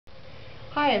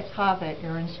Hi, it's Chava at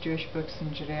Aharon's Jewish Books in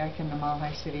Judaica in the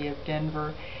Mile City of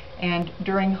Denver. And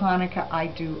during Hanukkah, I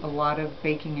do a lot of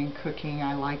baking and cooking.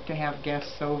 I like to have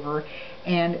guests over,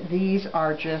 and these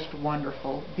are just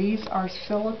wonderful. These are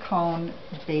silicone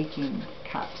baking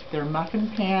cups. They're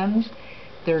muffin pans,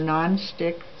 they're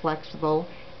non-stick, flexible,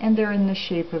 and they're in the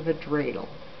shape of a dreidel.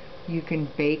 You can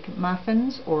bake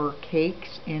muffins or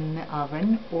cakes in the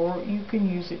oven, or you can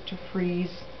use it to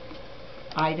freeze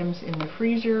items in the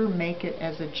freezer, make it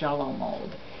as a jello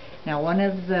mold. Now, one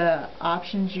of the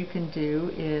options you can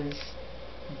do is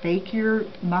bake your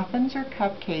muffins or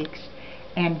cupcakes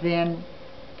and then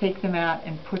take them out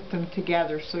and put them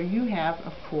together so you have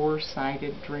a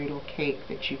four-sided dreidel cake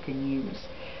that you can use.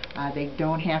 They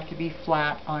don't have to be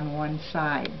flat on one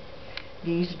side.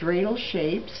 These dreidel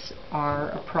shapes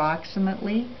are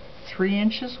approximately 3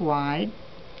 inches wide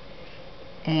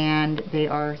and they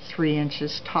are 3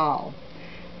 inches tall.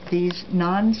 These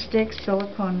non-stick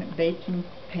silicone baking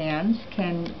pans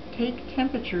can take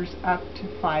temperatures up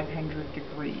to 500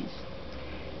 degrees.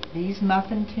 These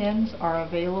muffin tins are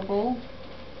available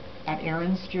at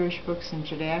Aharon's Jewish Books in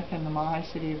Judaica in the Mile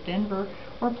City of Denver,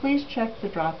 or please check the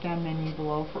drop-down menu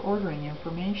below for ordering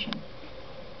information.